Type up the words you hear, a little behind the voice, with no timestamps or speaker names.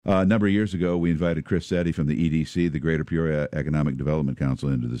A number of years ago, we invited Chris Setti from the EDC, the Greater Peoria Economic Development Council,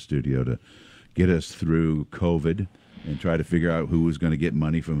 into the studio to get us through COVID and try to figure out who was going to get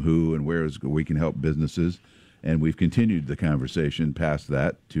money from who and where we can help businesses. And we've continued the conversation past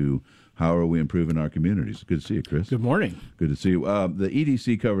that to how are we improving our communities. Good to see you, Chris. Good morning. Good to see you. The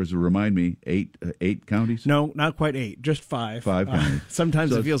EDC covers, remind me, eight counties? No, not quite 8, just 5. 5 counties.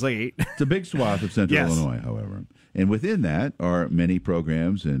 Sometimes it feels like 8. It's a big swath of Central Yes. Illinois, however. And within that are many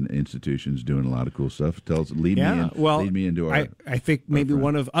programs and institutions doing a lot of cool stuff. Lead me into our. I think maybe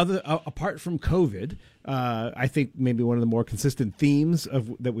one of other apart from COVID, I think maybe one of the more consistent themes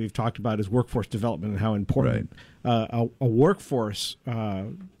that we've talked about is workforce development and how important a workforce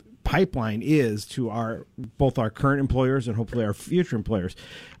pipeline is to both our current employers and hopefully our future employers.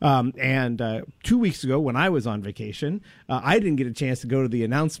 And 2 weeks ago, when I was on vacation, I didn't get a chance to go to the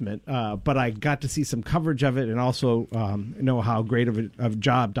announcement, but I got to see some coverage of it and also know how great of a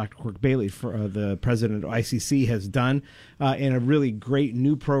job Dr. Quirk Bailey, the president of ICC, has done in a really great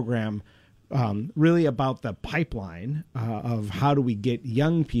new program, really about the pipeline of how do we get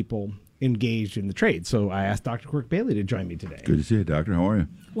young people engaged in the trade. So I asked Dr. Quirk Bailey to join me today. Good to see you, Doctor. How are you?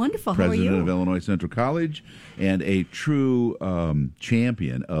 Wonderful. How are you? President of Illinois Central College and a true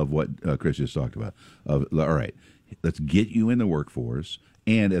champion of what Chris just talked about. All right, let's get you in the workforce,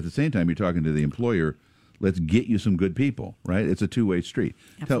 and at the same time, you're talking to the employer. Let's get you some good people, right? It's a two-way street.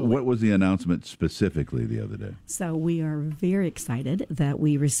 What was the announcement specifically the other day? So we are very excited that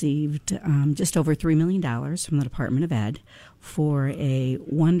we received just over $3 million from the Department of Ed for a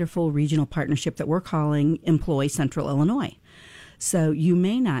wonderful regional partnership that we're calling Employ Central Illinois. So you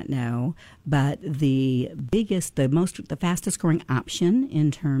may not know, but the fastest growing option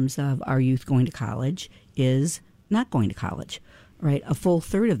in terms of our youth going to college is not going to college. Right, a full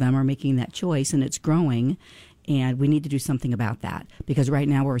third of them are making that choice, and it's growing, and we need to do something about that because right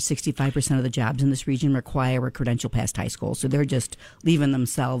now we're 65% of the jobs in this region require a credential past high school, so they're just leaving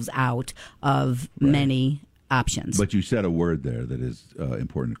themselves out of many options. But you said a word there that is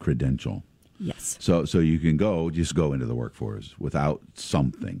important: credential. Yes. So you can just go into the workforce without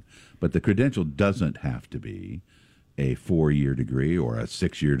something, but the credential doesn't have to be a 4-year degree or a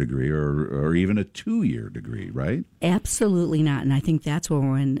 6-year degree or even a 2-year degree, right? Absolutely not. And I think that's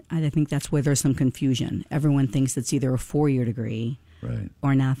where there's some confusion. Everyone thinks it's either a 4-year degree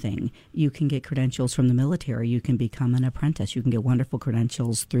or nothing. You can get credentials from the military. You can become an apprentice. You can get wonderful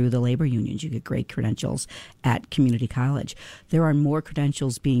credentials through the labor unions. You get great credentials at community college. There are more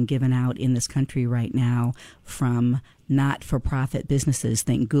credentials being given out in this country right now from not-for-profit businesses,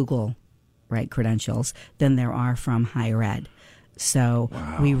 think Google, credentials, than there are from higher ed. So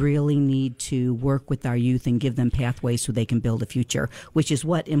we really need to work with our youth and give them pathways so they can build a future, which is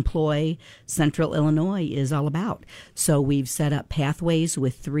what Employ Central Illinois is all about. So we've set up pathways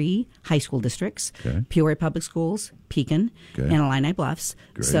with 3 high school districts, Peoria Public Schools, Pekin, and Illini Bluffs.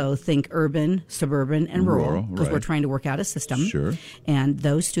 Great. So think urban, suburban, and rural, because we're trying to work out a system. Sure. And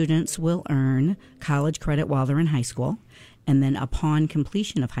those students will earn college credit while they're in high school. And then upon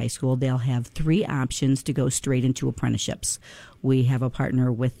completion of high school, they'll have 3 options to go straight into apprenticeships. We have a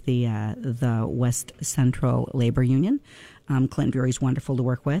partner with the West Central Labor Union. Clinton Bury is wonderful to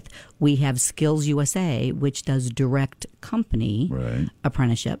work with. We have Skills USA, which does direct company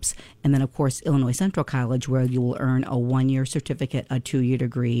apprenticeships. And then, of course, Illinois Central College, where you will earn a 1-year certificate, a 2-year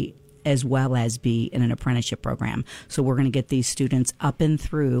degree, as well as be in an apprenticeship program. So we're going to get these students up and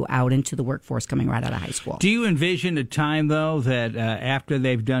through out into the workforce coming right out of high school. Do you envision a time, though, that after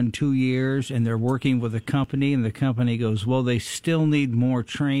they've done 2 years and they're working with a company and the company goes, well, they still need more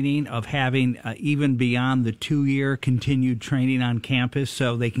training of having even beyond the 2-year continued training on campus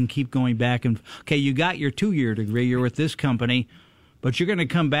so they can keep going back and, okay, you got your 2-year degree, you're with this company, but you're going to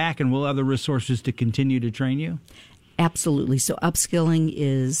come back and we'll have the resources to continue to train you? Absolutely. So upskilling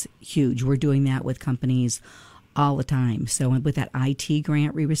is huge. We're doing that with companies all the time. So with that IT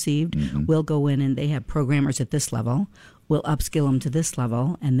grant we received, we'll go in and they have programmers at this level. We'll upskill them to this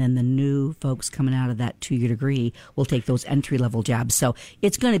level, and then the new folks coming out of that 2-year degree will take those entry-level jobs. So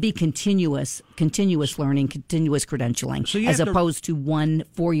it's going to be continuous learning, continuous credentialing, so as opposed to 1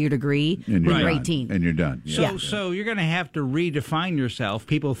 4-year degree when you're 18. And you're done. So you're going to have to redefine yourself.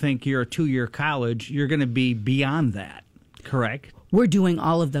 People think you're a 2-year college. You're going to be beyond that, correct? We're doing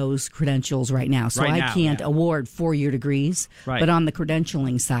all of those credentials right now. So Right I now, can't yeah. award 4-year degrees. Right. But on the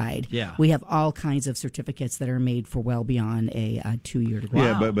credentialing side, Yeah. we have all kinds of certificates that are made for well beyond a 2-year degree.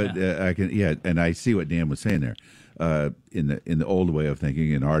 Yeah, Wow. but I can and I see what Dan was saying there. In the old way of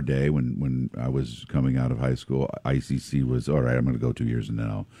thinking, in our day when I was coming out of high school, ICC was all right. I'm going to go 2 years and then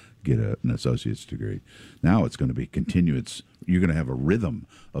I'll get an associate's degree. Now it's going to be continuous. You're going to have a rhythm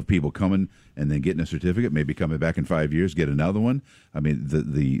of people coming and then getting a certificate, maybe coming back in 5 years, get another one. I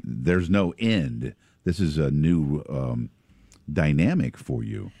mean, there's no end. This is a new dynamic for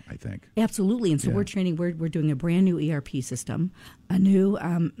you, I think. Absolutely. And so Yeah. we're training, we're doing a brand new ERP system, a new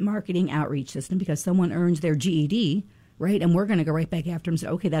marketing outreach system, because someone earns their GED, right? And we're going to go right back after them and say,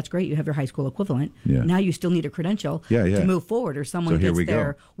 okay, that's great. You have your high school equivalent. Yeah. Now you still need a credential to move forward. Or someone So here gets we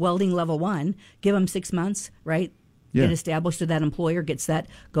their go. welding level 1, give them 6 months, right? Yeah. Get established to that employer, get set,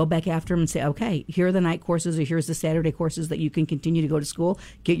 go back after them and say, okay, here are the night courses or here's the Saturday courses that you can continue to go to school.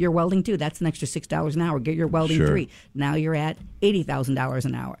 Get your welding 2. That's an extra $6 an hour. Get your welding Sure. 3. Now you're at $80,000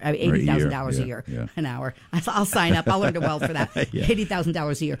 an hour. $80,000 a year. Yeah. An hour. I'll sign up. I'll learn to weld for that.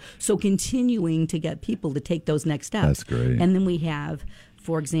 $80,000 a year. So continuing to get people to take those next steps. That's great. And then we have,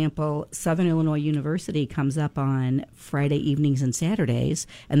 for example, Southern Illinois University comes up on Friday evenings and Saturdays,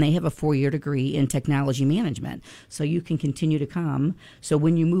 and they have a 4-year degree in technology management. So you can continue to come. So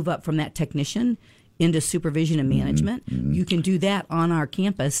when you move up from that technician into supervision and management, you can do that on our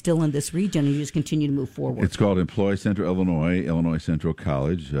campus, still in this region, and you just continue to move forward. It's called Employ Central Illinois Central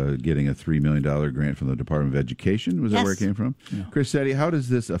College, getting a $3 million grant from the Department of Education. Was that where it Yes. came from? Yeah. Chris Setti, how does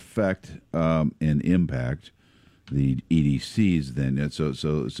this affect and impact the EDCs then?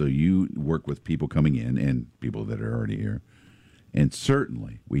 So you work with people coming in and people that are already here. And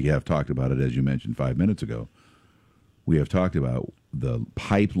certainly, we have talked about it, as you mentioned 5 minutes ago. We have talked about the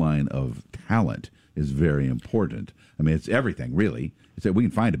pipeline of talent is very important. I mean, it's everything, really. It's that we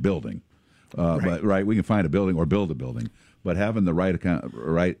can find a building, but we can find a building or build a building. But having the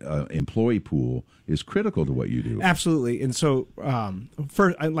right employee pool is critical to what you do. Absolutely. And so,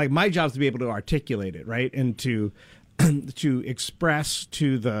 first, my job is to be able to articulate it, right, and to express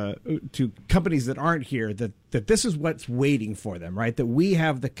to companies that aren't here that this is what's waiting for them, right? That we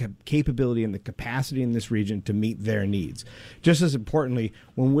have the capability and the capacity in this region to meet their needs. Just as importantly,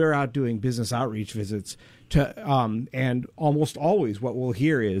 when we're out doing business outreach visits, and almost always what we'll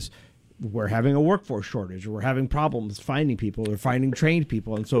hear is, we're having a workforce shortage, or we're having problems finding people or finding trained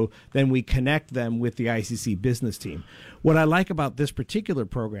people. And so then we connect them with the ICC business team. What I like about this particular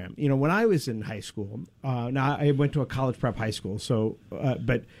program, when I was in high school, now I went to a college prep high school, so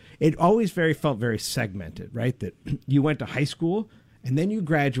but it always felt very segmented, right? That you went to high school and then you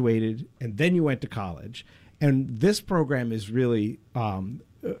graduated and then you went to college. And this program is really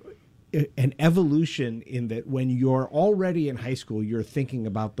an evolution in that when you're already in high school, you're thinking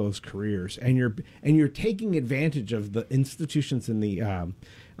about those careers, and you're taking advantage of the institutions and the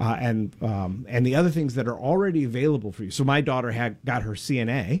and the other things that are already available for you. So my daughter got her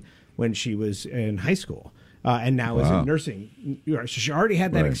CNA when she was in high school. And now is in nursing. So she already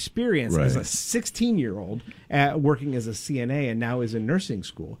had that experience as a 16-year-old working as a CNA, and now is in nursing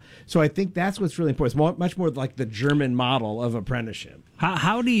school. So I think that's what's really important. It's much more like the German model of apprenticeship.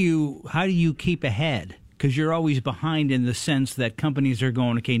 How do you keep ahead? Because you're always behind in the sense that companies are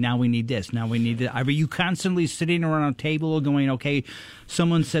going, okay, now we need this, now we need that. Are you constantly sitting around a table going, okay,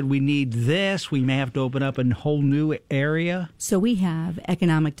 someone said we need this, we may have to open up a whole new area? So we have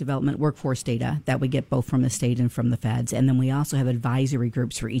economic development workforce data that we get both from the state and from the feds, and then we also have advisory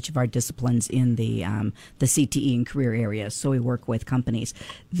groups for each of our disciplines in the CTE and career areas. So we work with companies.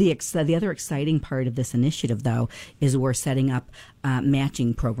 The other exciting part of this initiative, though, is we're setting up a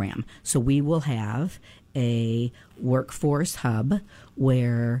matching program. So we will have a workforce hub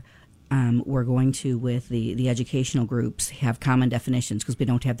where we're going to, with the educational groups, have common definitions, because we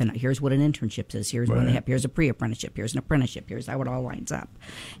don't have here's what an internship is, here's what here's a pre-apprenticeship, here's an apprenticeship, here's how it all lines up.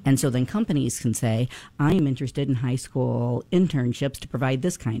 And so then companies can say, I am interested in high school internships to provide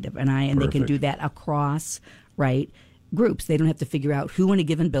this kind of, and they can do that across, groups. They don't have to figure out who in a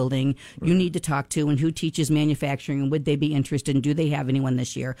given building you need to talk to and who teaches manufacturing and would they be interested and do they have anyone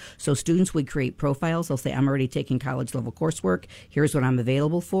this year. So students would create profiles. They'll say, I'm already taking college level coursework. Here's what I'm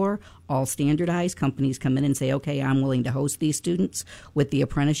available for. All standardized. Companies come in and say, okay, I'm willing to host these students with the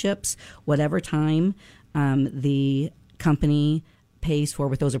apprenticeships. Whatever time the company pays for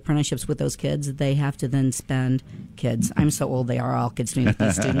with those apprenticeships with those kids, they have to then spend I'm so old, they are all kids to me with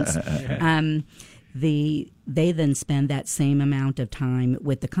these students. They then spend that same amount of time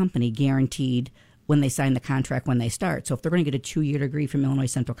with the company, guaranteed when they sign the contract when they start. So if they're going to get a 2-year degree from Illinois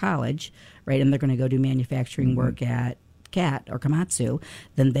Central College, and they're going to go do manufacturing work at CAT or Komatsu,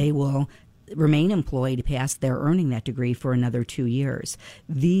 then they will remain employed past their earning that degree for another 2 years.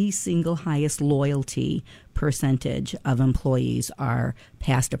 The single highest loyalty percentage of employees are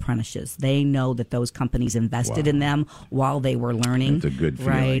past apprentices. They know that those companies invested in them while they were learning. That's a good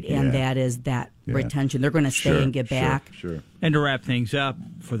feeling. Right, and that is that retention. They're going to stay and get back. Sure. And to wrap things up,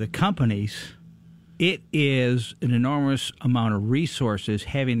 for the companies, it is an enormous amount of resources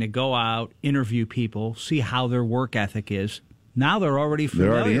having to go out, interview people, see how their work ethic is. Now they're already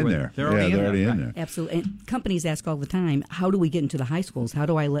familiar They're already in with there. it. They're already in there. Absolutely. And companies ask all the time, how do we get into the high schools? How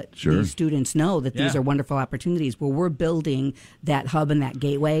do I let Sure. these students know that these are wonderful opportunities? Well, we're building that hub and that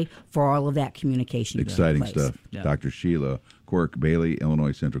gateway for all of that communication. Exciting stuff. Yeah. Dr. Sheila Quirk-Bailey,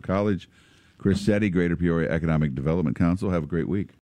 Illinois Central College. Chris Setti, Greater Peoria Economic Development Council. Have a great week.